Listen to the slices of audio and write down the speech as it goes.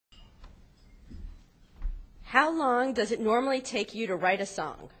How long does it normally take you to write a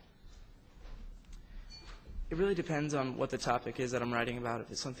song? It really depends on what the topic is that I'm writing about. If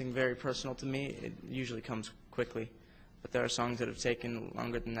it's something very personal to me, it usually comes quickly. But there are songs that have taken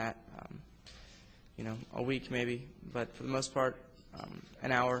longer than that, a week maybe. But for the most part,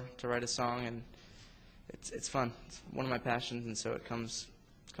 an hour to write a song, and it's fun. It's one of my passions, and so it comes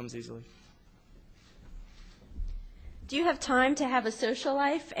easily. Do you have time to have a social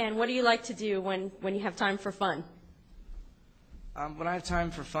life, and what do you like to do when you have time for fun? When I have time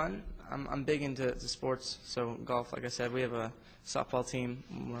for fun, I'm big into sports. So golf, like I said, we have a softball team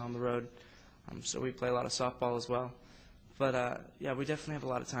when we're on the road, so we play a lot of softball as well. But yeah, we definitely have a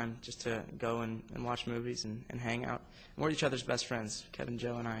lot of time just to go and watch movies and hang out. And we're each other's best friends, Kevin,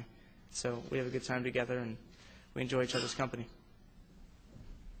 Joe, and I. So we have a good time together, and we enjoy each other's company.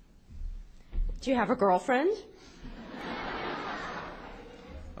 Do you have a girlfriend?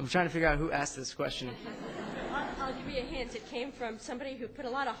 I'm trying to figure out who asked this question. I'll give you a hint. It came from somebody who put a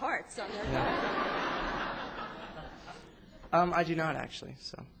lot of hearts on their phone. Yeah. I do not, actually,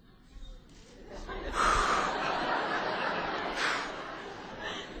 so.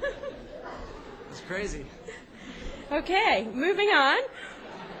 It's crazy. Okay, moving on.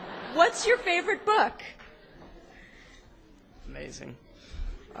 What's your favorite book? Amazing.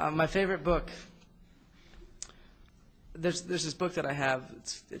 My favorite book, there's this book that I have.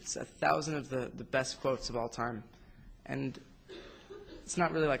 It's 1,000 of the best quotes of all time, and it's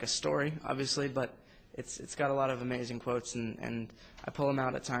not really like a story, obviously, but it's got a lot of amazing quotes, and I pull them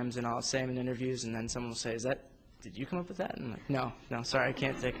out at times, and I'll say them in interviews, and then someone will say, did you come up with that? And I'm like, no, sorry, I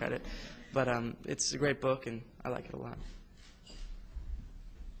can't take credit. But it's a great book, and I like it a lot.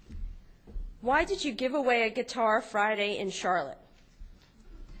 Why did you give away a guitar Friday in Charlotte?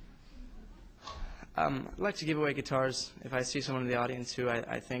 I like to give away guitars if I see someone in the audience who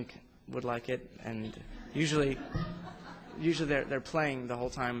I think would like it, and usually they're playing the whole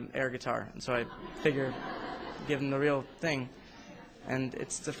time air guitar, and so I figure give them the real thing, and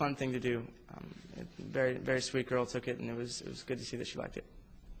it's a fun thing to do. A very, very sweet girl took it, and it was good to see that she liked it.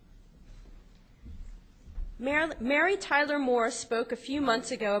 Mary Tyler Moore spoke a few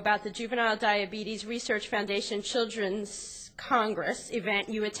months ago about the Juvenile Diabetes Research Foundation Children's Congress event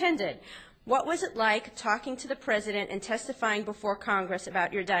you attended. What was it like talking to the president and testifying before Congress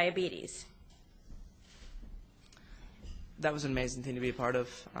about your diabetes? That was an amazing thing to be a part of.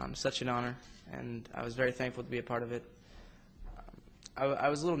 Such an honor, and I was very thankful to be a part of it. I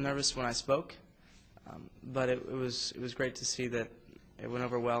was a little nervous when I spoke, but it was great to see that it went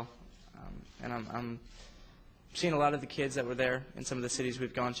over well. And I'm seeing a lot of the kids that were there in some of the cities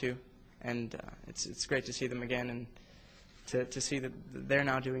we've gone to, and it's great to see them again, and to see that they're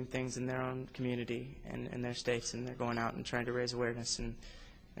now doing things in their own community and in their states, and they're going out and trying to raise awareness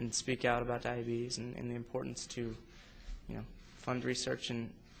and speak out about diabetes and the importance to fund research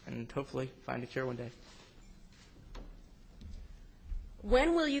and hopefully find a cure one day.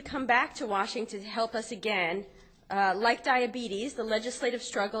 When will you come back to Washington to help us again? Like diabetes, the legislative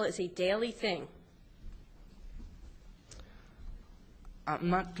struggle is a daily thing. I'm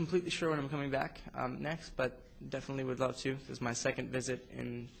not completely sure when I'm coming back next, but definitely would love to. This is my second visit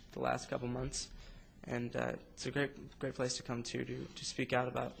in the last couple months, and it's a great place to come to speak out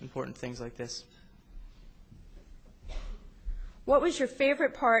about important things like this. What was your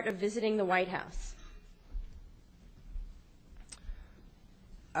favorite part of visiting the White House?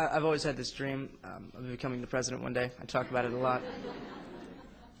 I've always had this dream of becoming the president one day. I talk about it a lot.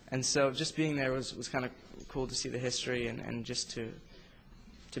 And so just being there was kind of cool to see the history, and just to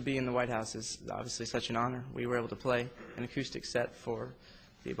be in the White House is obviously such an honor. We were able to play an acoustic set for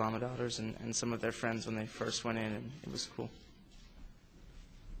the Obama daughters and some of their friends when they first went in, and it was cool.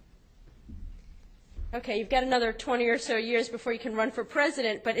 Okay, you've got another 20 or so years before you can run for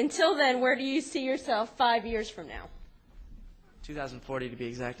president, but until then, where do you see yourself 5 years from now? 2040 to be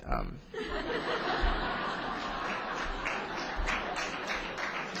exact.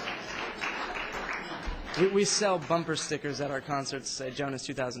 We sell bumper stickers at our concerts, say Jonas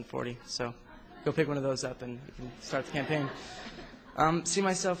 2040, so go pick one of those up and you can start the campaign. See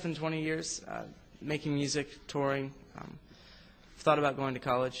myself in 20 years, making music, touring. Thought about going to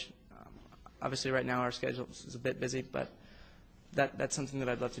college. Obviously right now our schedule is a bit busy, but that's something that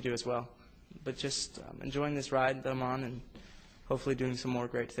I'd love to do as well. But just enjoying this ride that I'm on, and hopefully doing some more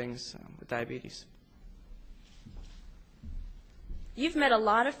great things with diabetes. You've met a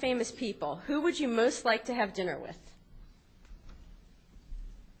lot of famous people. Who would you most like to have dinner with?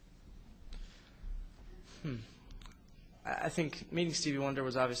 I think meeting Stevie Wonder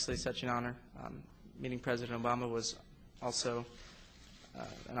was obviously such an honor. Meeting President Obama was also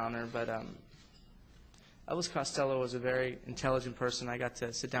an honor, but Elvis Costello was a very intelligent person. I got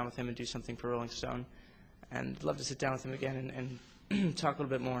to sit down with him and do something for Rolling Stone, and I'd love to sit down with him again and talk a little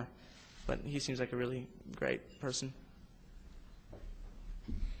bit more. But he seems like a really great person.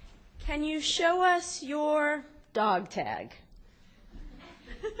 Can you show us your dog tag?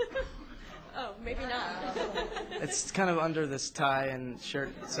 Oh, maybe not. It's kind of under this tie and shirt,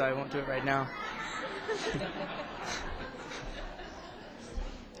 so I won't do it right now.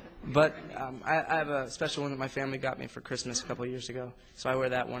 But I have a special one that my family got me for Christmas a couple of years ago, so I wear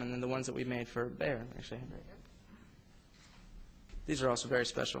that one, and then the ones that we made for Bear, actually. These are also very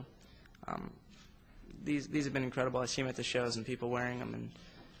special. These have been incredible. I see them at the shows and people wearing them, and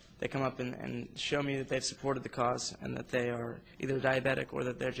they come up and show me that they've supported the cause and that they are either diabetic or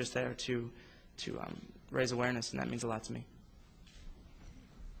that they're just there to raise awareness, and that means a lot to me.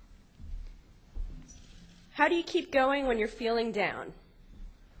 How do you keep going when you're feeling down?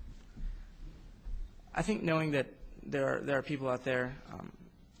 I think knowing that there are people out there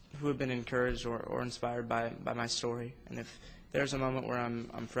who have been encouraged or inspired by my story, and if there's a moment where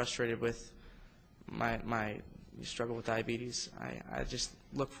I'm frustrated with my struggle with diabetes, I just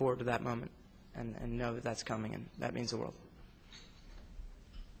look forward to that moment and know that that's coming, and that means the world.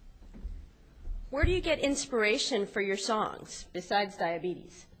 Where do you get inspiration for your songs besides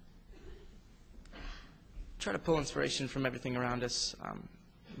diabetes? Try to pull inspiration from everything around us,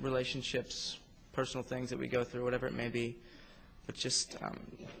 relationships, personal things that we go through, whatever it may be, but just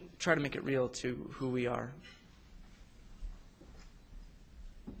try to make it real to who we are.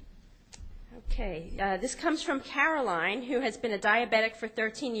 Okay, this comes from Caroline, who has been a diabetic for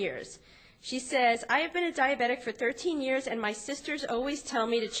 13 years. She says, I have been a diabetic for 13 years, and my sisters always tell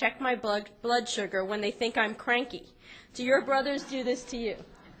me to check my blood sugar when they think I'm cranky. Do your brothers do this to you?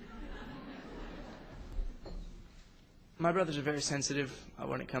 My brothers are very sensitive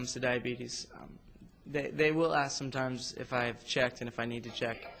when it comes to diabetes. They will ask sometimes if I've checked and if I need to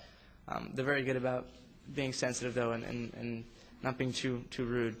check. They're very good about being sensitive, though, and not being too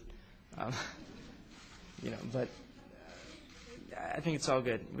rude. But I think it's all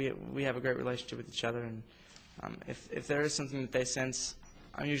good. We have a great relationship with each other, and if there is something that they sense,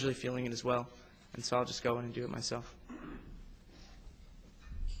 I'm usually feeling it as well, and so I'll just go in and do it myself.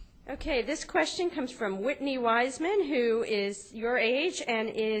 Okay, this question comes from Whitney Wiseman, who is your age and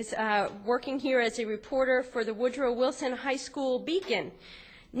is working here as a reporter for the Woodrow Wilson High School Beacon.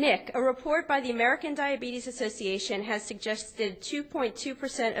 Nick, a report by the American Diabetes Association has suggested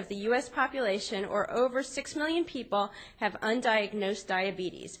 2.2% of the U.S. population, or over 6 million people, have undiagnosed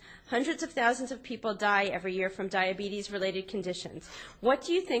diabetes. Hundreds of thousands of people die every year from diabetes-related conditions. What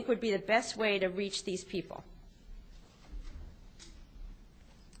do you think would be the best way to reach these people?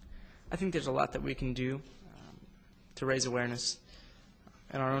 I think there's a lot that we can do to raise awareness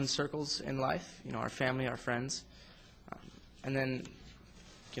in our own circles in life, our family, our friends, and then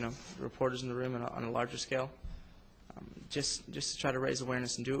reporters in the room on a larger scale, just to try to raise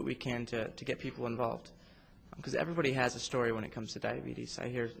awareness and do what we can to get people involved. Because everybody has a story when it comes to diabetes. I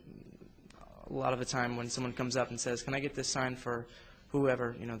hear a lot of the time when someone comes up and says, can I get this signed for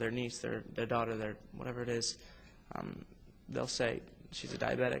whoever, their niece, their daughter, their whatever it is, they'll say, she's a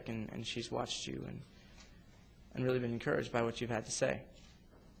diabetic and she's watched you and really been encouraged by what you've had to say.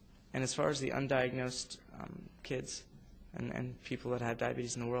 And as far as the undiagnosed kids, and people that have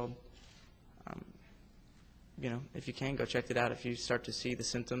diabetes in the world, if you can, go check it out. If you start to see the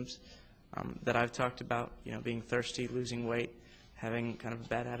symptoms that I've talked about, being thirsty, losing weight, having kind of a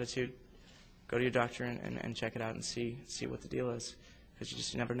bad attitude, go to your doctor and check it out and see what the deal is,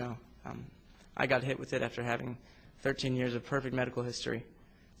 because you never know. I got hit with it after having 13 years of perfect medical history,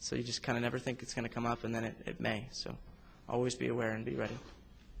 so you just kind of never think it's going to come up, and then it may. So always be aware and be ready.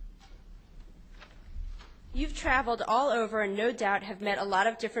 You've traveled all over and no doubt have met a lot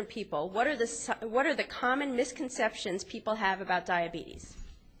of different people. What are the common misconceptions people have about diabetes?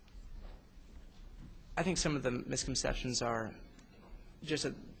 I think some of the misconceptions are just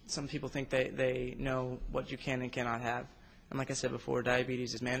that some people think they know what you can and cannot have. And like I said before,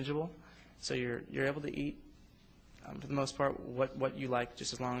 diabetes is manageable, so you're able to eat, for the most part, what you like,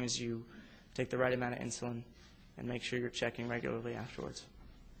 just as long as you take the right amount of insulin and make sure you're checking regularly afterwards.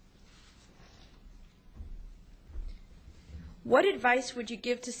 What advice would you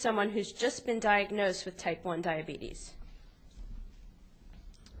give to someone who's just been diagnosed with type 1 diabetes?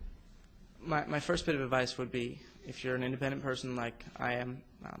 My first bit of advice would be, if you're an independent person like I am,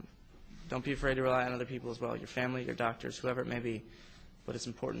 don't be afraid to rely on other people as well, your family, your doctors, whoever it may be. But it's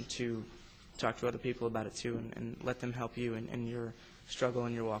important to talk to other people about it too and let them help you in your struggle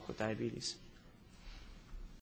and your walk with diabetes.